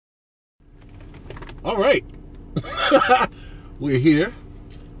All right. We're here,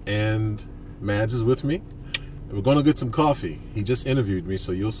 and Mads is with me. And we're going to get some coffee. He just interviewed me,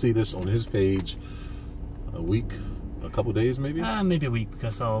 so you'll see this on his page a couple days maybe? Maybe a week,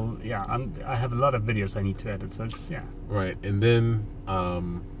 because I have a lot of videos I need to edit, so it's, yeah. Right, and then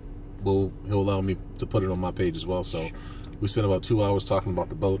he'll allow me to put it on my page as well, so we spent about 2 hours talking about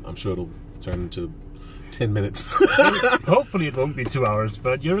the boat. I'm sure it'll turn into 10 minutes. Hopefully it won't be 2 hours,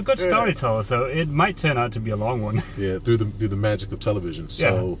 but you're a good storyteller, so it might turn out to be a long one. Yeah, through the magic of television.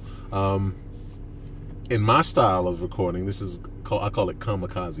 So, in my style of recording, I call it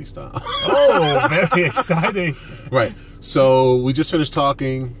kamikaze style. Oh, very exciting. Right. So we just finished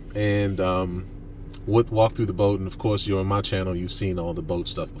talking and walked through the boat, and of course you're on my channel. You've seen all the boat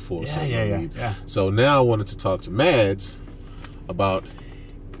stuff before. Yeah. So now I wanted to talk to Mads about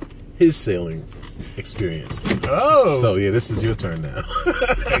his sailing experience. Oh. So yeah, this is your turn now.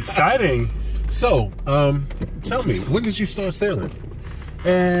 Exciting. So, tell me, when did you start sailing?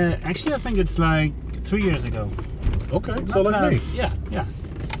 Actually, I think it's like 3 years ago. Okay, so like me. Yeah.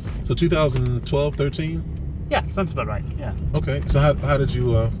 So 2012, 13? Yeah, sounds about right, yeah. Okay, so how did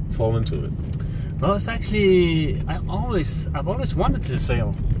you fall into it? Well, it's actually, I've always wanted to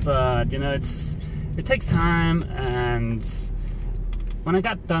sail, but you know, it takes time, and when I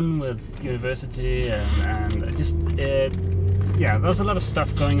got done with university and there was a lot of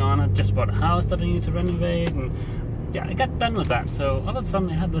stuff going on. I just bought a house that I needed to renovate, and yeah, I got done with that. So all of a sudden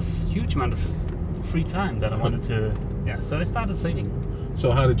I had this huge amount of free time that I wanted to, so I started sailing. So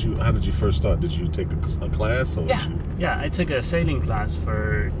how did you first start? Did you take a class? Or yeah, I took a sailing class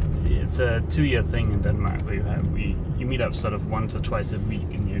it's a 2-year thing in Denmark where you meet up sort of once or twice a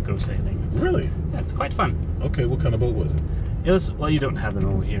week and you go sailing. Really? Yeah, it's quite fun. Okay, what kind of boat was it? It was, well, you don't have them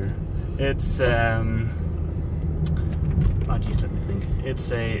over here. It's oh geez, let me think.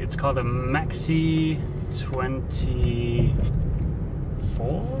 It's called a Maxi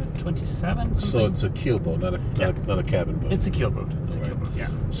 24, 27. So it's a keel boat, not a cabin boat. It's a keel boat. It's a keel boat. Yeah.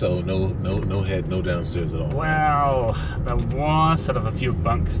 So no head, no downstairs at all. Well, there was sort of a few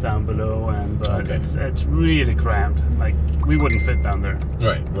bunks down below, but it's really cramped. Like we wouldn't fit down there.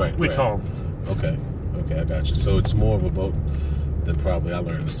 Right. We're tall. Okay, I got you. So it's more of a boat than probably I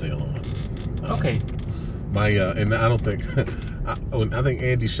learned to sail on. Okay. And I don't think I think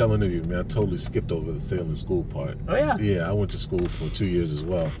Andy Shell interviewed me. I totally skipped over the sailing school part. Oh yeah. Yeah, I went to school for 2 years as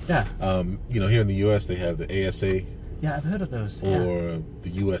well. Yeah. Here in the U.S. they have the ASA. Yeah, I've heard of those. Or the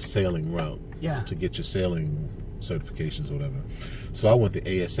U.S. sailing route. Yeah. To get your sailing certifications or whatever. So I went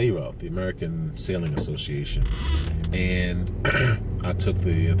the ASA route, the American Sailing Association, and I took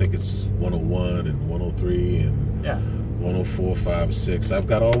I think it's 101 and 103 and 104, 5, 6. I've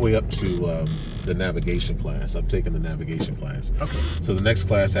got all the way up to the navigation class. I've taken the navigation class. Okay. So the next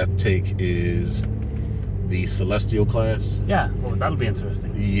class I have to take is the Celestial class. Yeah, well, that'll be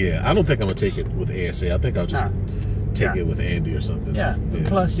interesting. Yeah, I don't think I'm going to take it with ASA. I think I'll just take it with Andy or something. Yeah,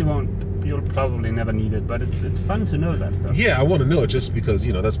 plus you'll probably never need it, but it's fun to know that stuff. Yeah, I want to know it just because,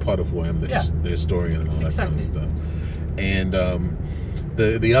 that's part of who I am, the historian and all that kind of stuff. And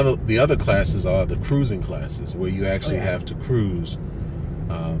the other classes are the cruising classes, where you actually have to cruise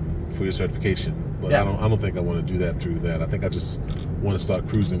for your certification. But I don't think I want to do that through that. I think I just want to start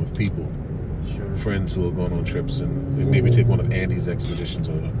cruising with people. Sure. Friends who are going on trips, and maybe take one of Andy's expeditions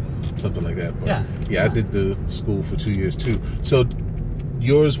or something like that. But I did the school for 2 years too. So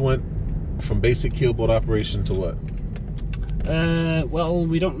yours went from basic keelboat operation to what? Well,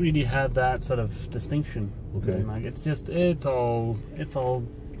 we don't really have that sort of distinction. Okay. It's all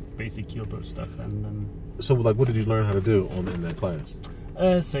basic keelboat stuff, and then. So, like, what did you learn how to do in that class?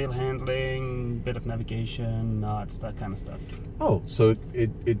 Sail handling, bit of navigation, knots, that kind of stuff. Oh, so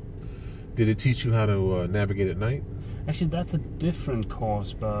did it teach you how to navigate at night? Actually, that's a different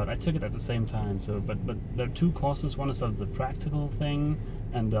course, but I took it at the same time. So, but there are two courses. One is sort of the practical thing,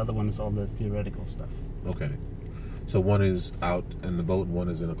 and the other one is all the theoretical stuff. Okay. So one is out in the boat, and one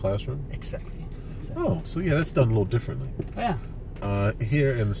is in a classroom? Exactly. Oh, so yeah, that's done a little differently. Oh, yeah.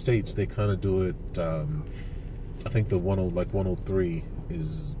 Here in the States, they kind of do it, I think the 103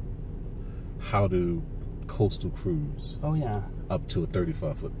 is how to coastal cruise. Oh, yeah. Up to a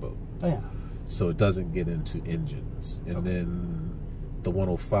 35-foot boat. Oh, yeah. So it doesn't get into engines. And then the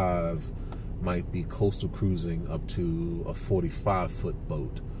 105 might be coastal cruising up to a 45-foot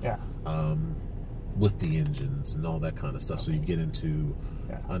boat. Yeah. With the engines and all that kind of stuff. So you get into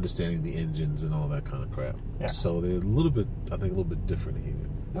understanding the engines and all that kind of crap. Yeah. So they're a little bit different here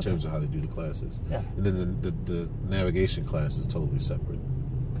in terms of how they do the classes. Yeah. And then the navigation class is totally separate.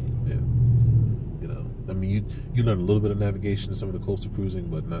 Yeah. I mean, you learn a little bit of navigation and some of the coastal cruising,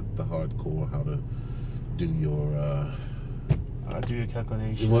 but not the hardcore how to do your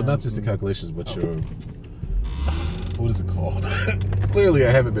calculations. well, not just the calculations, but your what is it called? Clearly,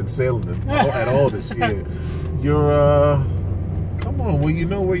 I haven't been sailing at all this year. Your come on, well, you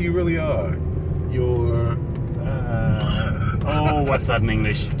know where you really are. Your oh, what's that in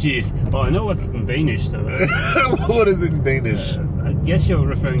English? Jeez. Oh, I know what's in Danish. So what is it in Danish? I guess you're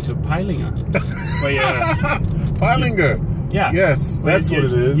referring to Peilinger. Peilinger. Yeah. Yes, that's what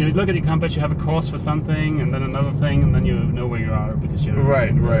it is. You look at your compass, you have a course for something, and then another thing, and then you know where you are because you're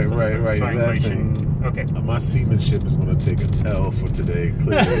right. That thing. Okay. My seamanship is going to take an L for today.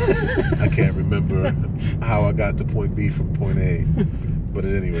 Clearly, I can't remember how I got to point B from point A. But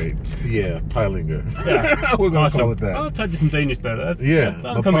at any rate, yeah, Peilinger. Yeah. We're going to call it that. I'll tell you some Danish there.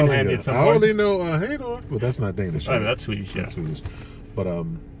 That'll come in handy at some point. I only know Hedor, but that's not Danish. Oh, right? That's Swedish, yeah. That's Swedish. But,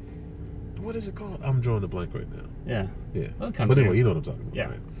 what is it called? I'm drawing a blank right now. Yeah. Yeah. Well, but anyway, you know what I'm talking about. Yeah.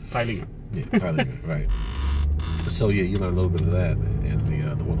 Right? Peilinger. Yeah, Peilinger, right. So, yeah, you learn a little bit of that in the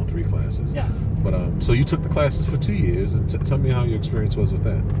 103 classes. Yeah. But, so you took the classes for 2 years, and tell me how your experience was with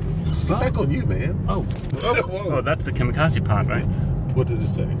that. Let's get back on you, man. Oh. Oh, that's the kamikaze part, right? What did it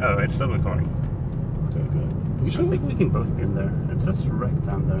say? Oh, it's still recording. Okay, good. We I think we can both be in there. It says rec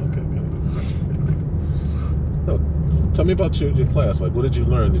down there. Okay, good. No, tell me about your class. Like, what did you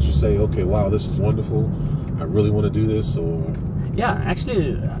learn? Did you say, okay, wow, this is wonderful, I really want to do this, or? Yeah,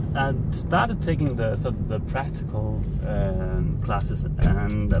 actually, I started taking the practical classes,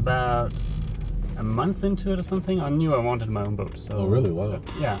 and about a month into it or something, I knew I wanted my own boat. So, oh, really? Wow.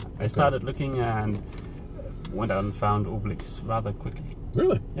 Yeah, I started looking and went out and found Obelix rather quickly.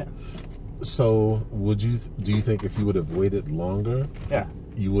 Really? Yeah. So, do you think if you would have waited longer,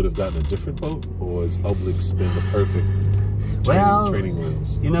 you would have gotten a different boat, or has Obelix been the perfect training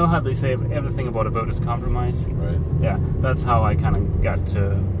wheels? You know how they say everything about a boat is compromise? Right. Yeah, that's how I kind of got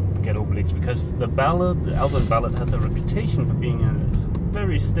to get Obelix, because the Albion Ballad has a reputation for being a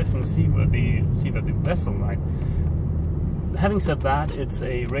very stiff and seaworthy vessel, right? Having said that, it's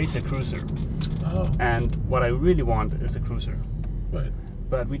a racer cruiser. Oh. And what I really want is a cruiser. Right.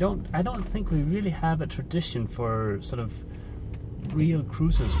 But I don't think we really have a tradition for sort of real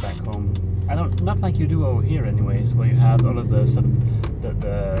cruisers back home. Not like you do over here anyways, where you have all of the sort of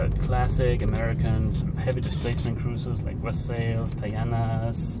the classic American sort of heavy displacement cruisers like West Sails,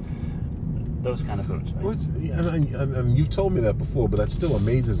 Tayanas, those kind of boats. Right? And you've told me that before, but that still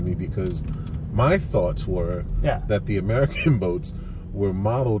amazes me, because my thoughts were that the American boats were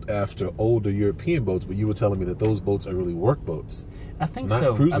modeled after older European boats, but you were telling me that those boats are really work boats. I think not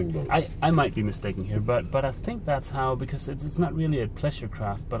so. Cruising boats. I might be mistaken here, but I think that's how, because it's not really a pleasure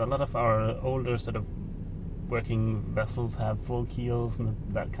craft, but a lot of our older sort of working vessels have full keels and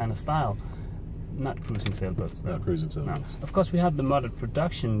that kind of style. Not cruising sailboats. Not cruising sailboats. Of course, we have the modded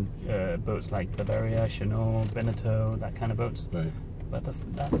production boats like Bavaria, Chanot, Beneteau, that kind of boats. Right. But that's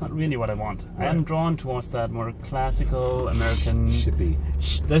not really what I want. Right. I am drawn towards that more classical American shippy.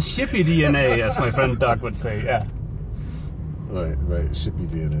 The shippy DNA, as my friend Doug would say. Yeah. Right. Shippy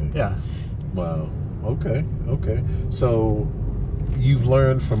DNA. Yeah. Wow. Okay. So, you've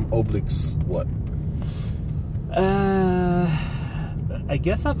learned from Obelix what? I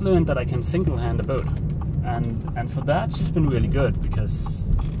guess I've learned that I can single-hand a boat, and for that she's been really good, because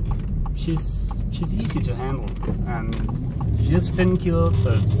she's easy to handle, and she's fin-keeled,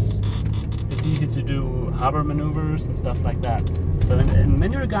 so it's easy to do harbor maneuvers and stuff like that. So in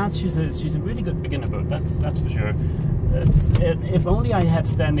many regards, she's a really good beginner boat. That's for sure. If only I had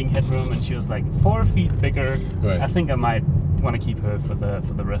standing headroom and she was like 4 feet bigger, I think I might want to keep her for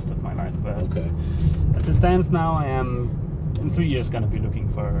the rest of my life. But as it stands now, I am in 3 years going to be looking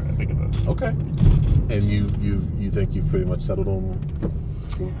for a bigger boat. Okay. And you think you've pretty much settled on?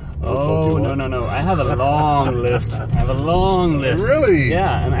 Oh, no. I have a long list. Really?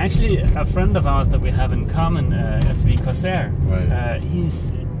 Yeah, and actually a friend of ours that we have in common, SV Corsair,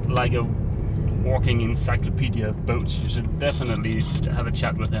 he's like a walking encyclopedia of boats. You should definitely have a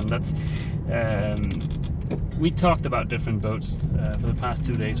chat with him. We talked about different boats for the past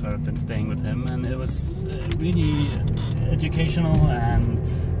 2 days where I've been staying with him, and it was really educational, and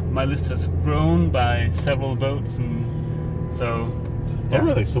my list has grown by several boats, and so... Yeah. Oh,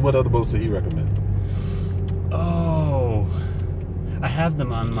 really? So what other boats did he recommend? Oh, I have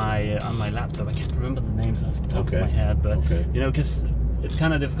them on my laptop. I can't remember the names off the top of my head, but you know, because it's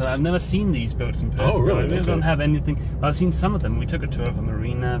kind of difficult. I've never seen these boats in person, so I really don't have anything. I've seen some of them. We took a tour of a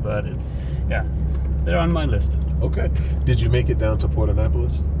marina, but they're on my list. Okay. Did you make it down to Port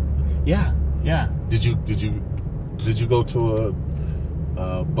Annapolis? Yeah. Did you go to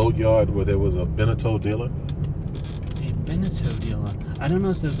boatyard where there was a Beneteau dealer? A Beneteau dealer. I don't know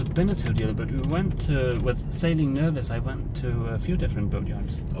if there's a Beneteau dealer, but we went to, with Sailing Nervous, I went to a few different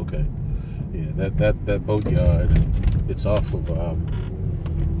boatyards. Okay. Yeah, that boatyard, it's off of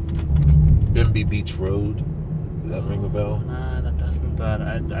Bimby Beach Road. Does that ring a bell? Nah, that doesn't. But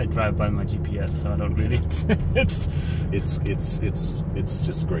I drive by my GPS, so I don't really. It's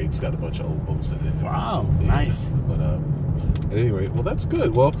just great. It's got a bunch of old boats in it. Wow, Yeah. nice. But at any rate, well, that's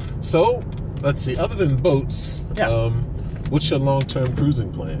good. Well, so let's see. Other than boats, Yeah. what's your long-term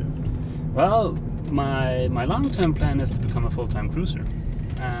cruising plan? Well, my long-term plan is to become a full-time cruiser,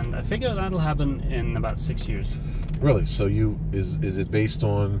 and I figure that'll happen in about 6 years. Really? So is it based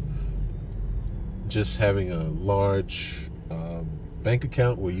on just having a large bank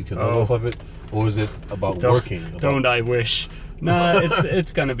account where you can live off of it, or is it about working? Don't I wish? No,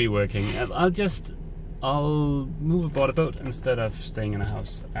 it's gonna be working. I'll move aboard a boat instead of staying in a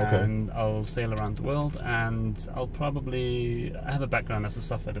house, and I'll sail around the world, and I have a background as a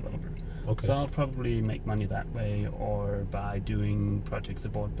software developer. Okay. So I'll probably make money that way, or by doing projects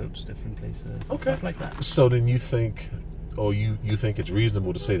aboard boats, different places, and stuff like that. So then you think it's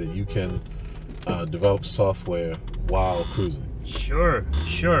reasonable to say that you can develop software while cruising? Sure.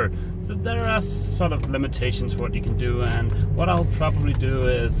 So there are sort of limitations for what you can do, and what I'll probably do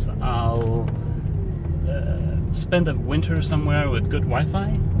is I'll spend a winter somewhere with good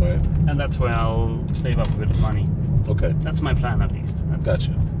Wi-Fi, Right. and that's where I'll save up a bit of money. Okay. That's my plan, at least.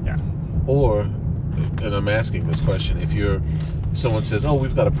 Gotcha. Yeah. Or, and I'm asking this question, if someone says, "Oh,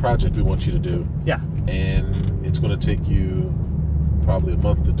 we've got a project we want you to do," Yeah. and it's going to take you probably a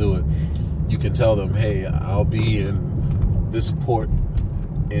month to do it, you can tell them, "Hey, I'll be in this port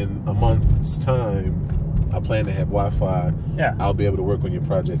in a month's time. I plan to have Wi-Fi. Yeah. I'll be able to work on your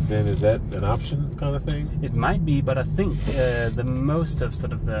project." Then is that an option kind of thing? It might be, but I think the most of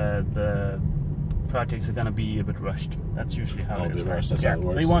sort of the projects are going to be a bit rushed. That's usually how it is. They're rushed. That's Yeah, how it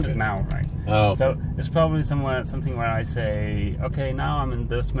works. they want Okay. it now, right? Oh, okay. So it's probably something where I say, okay, now I'm in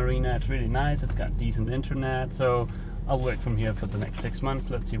this marina. It's really nice. It's got decent internet. So I'll work from here for the next 6 months.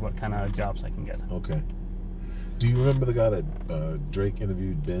 Let's see what kind of jobs I can get. Okay. Do you remember the guy that Drake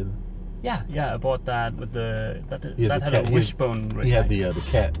interviewed, Ben? Yeah, I bought that with that He has had cat- a wishbone. He had right?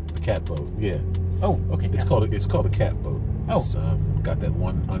 the cat boat. Yeah. Oh, okay. It's called a cat boat. Oh. It's got that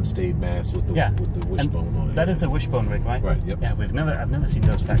one unstayed mast with the wishbone on it. That is a wishbone rig, right? Right. Yep. Yeah, I've never seen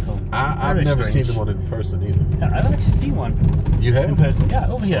those back home. I've Very never strange. seen them in person either. Yeah, I've actually seen one You have? in person.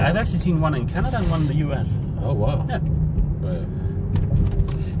 Yeah, over here. Wow. I've actually seen one in Canada and one in the US. Oh wow. Yeah. Right.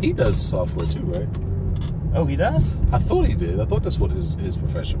 He does software too, right? Oh, he does? I thought he did. I thought that's what his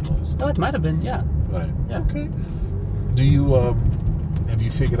profession was. Oh, it might have been. Yeah. Right. Yeah. Okay. Do you have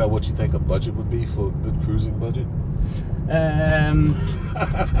you figured out what you think a budget would be for a good cruising budget?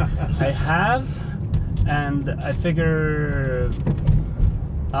 I have, and I figure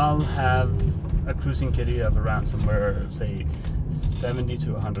I'll have a cruising kitty of around somewhere, say, $70,000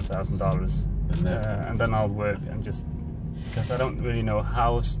 to $100,000, and then I'll work and just because I don't really know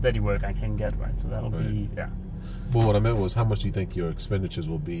how steady work I can get, right? So that'll be Well, what I meant was, how much do you think your expenditures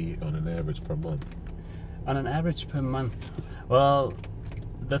will be on an average per month? On an average per month, well,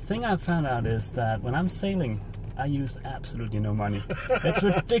 the thing I've found out is that when I'm sailing, I use absolutely no money. It's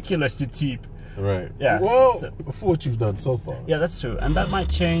ridiculously cheap. Right. Yeah. Well, So- for what you've done so far. Yeah, that's true, and that might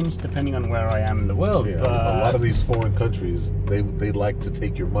change depending on where I am in the world. Yeah, but a lot of these foreign countries, they like to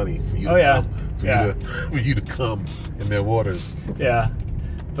take your money for you to Oh, yeah. come, for you to come in their waters. Yeah,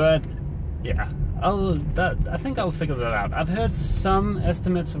 but yeah, I think I'll figure that out. I've heard some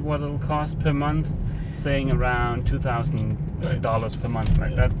estimates of what it'll cost per month, saying around $2,000 per month.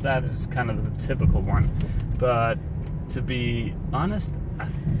 Right, Yeah. that's kind of the typical one. But to be honest, I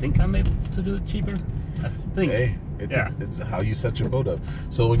think I'm able to do it cheaper. I think. Hey, it's how you set your boat up.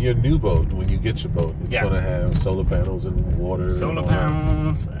 So in your new boat, when you get your boat, it's going to have solar panels and water. Solar and all that.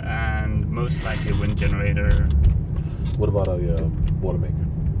 panels and most likely a wind generator. What about a water maker?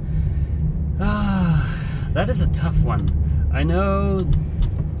 That is a tough one. I know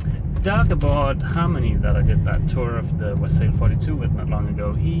Doug aboard Harmony that I did that tour of the West Sail 42 with not long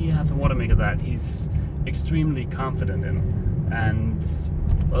ago. He has a water maker that he's extremely confident in, and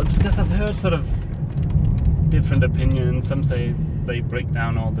well, it's because I've heard sort of different opinions. Some say they break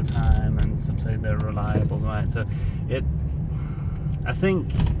down all the time, and some say they're reliable, right? So I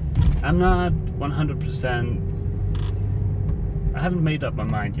think I'm not 100%. I haven't made up my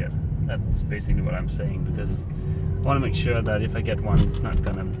mind yet. That's basically what I'm saying, because I want to make sure that if I get one, it's not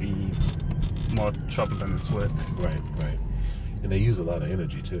gonna be more trouble than it's worth. Right. And they use a lot of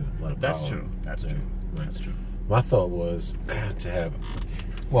energy too. A lot of That's power. true. That's Yeah, true. right. That's true. my thought was to have,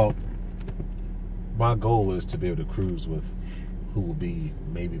 well, my goal is to be able to cruise with who will be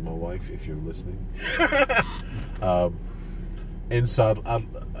maybe my wife, if you're listening. And so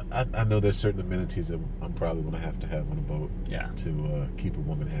I know there's certain amenities that I'm probably going to have on a boat to keep a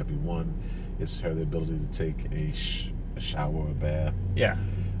woman happy. One is the ability to take a shower or a bath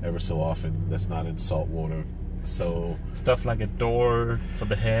ever so often that's not in salt water. So stuff like a door for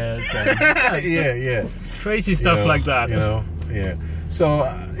the head. And, crazy stuff like that. So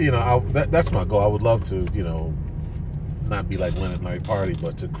that's my goal. I would love to, not be like Leonard and Larry Party,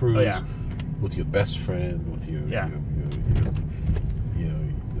 but to cruise with your best friend, with your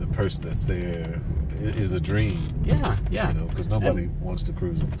the person that's there is a dream. Because nobody wants to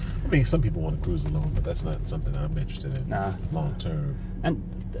cruise. I mean, some people want to cruise alone, but that's not something I'm interested in long term. And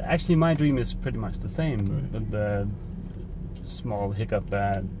actually, my dream is pretty much the same. Right. The small hiccup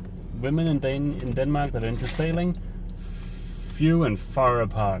that women in Denmark that are into sailing, few and far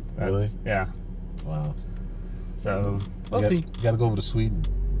apart. Really? Yeah. Wow. So we'll see. You got to go over to Sweden.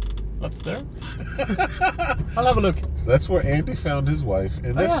 What's there? I'll have a look. That's where Andy found his wife,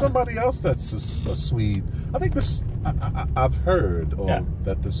 and there's somebody else that's a Swede. I think this. I've heard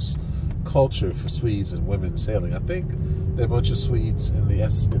that this culture for Swedes and women sailing. I think there are a bunch of Swedes in the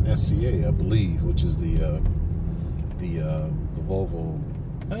SCA, I believe, which is the Volvo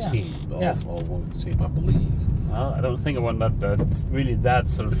team, all women's team, I believe. Well, I don't think I want that's really that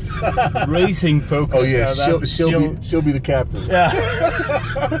sort of racing focus. Oh yeah, she'll be the captain. Yeah.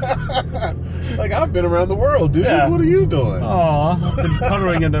 Like, I've been around the world, dude. Yeah. What are you doing? Oh, I've been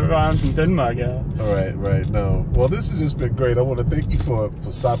coloring it around in Denmark. Yeah. All right. No. Well, this has just been great. I want to thank you for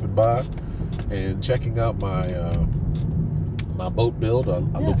stopping by and checking out my my boat build. I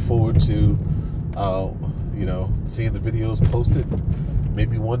look forward to seeing the videos posted.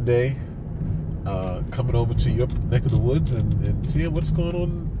 Maybe one day coming over to your neck of the woods and seeing what's going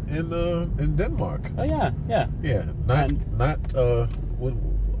on in Denmark. Oh yeah. Not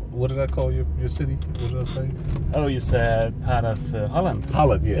what did I call your city? What did I say? Oh, you said part of Holland.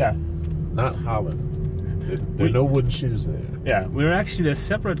 Holland, yeah. Not Holland. There are no wooden shoes there. Yeah, we're actually a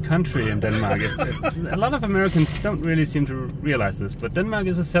separate country in Denmark. A lot of Americans don't really seem to realize this, but Denmark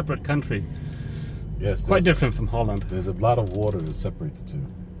is a separate country. Yes, quite different from Holland. There's a lot of water to separate the two.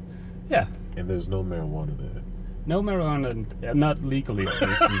 Yeah. And there's no marijuana there. No marijuana, not legally at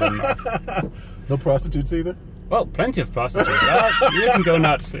least in Denmark. No prostitutes either? Well, plenty of prostitutes. You can go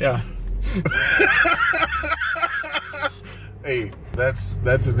nuts, yeah. Hey, that's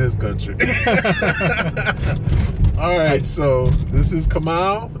in his country. All right, so this is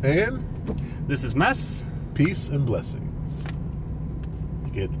Kamal and this is Mads. Peace and blessings.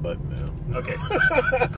 You get the button now. Okay.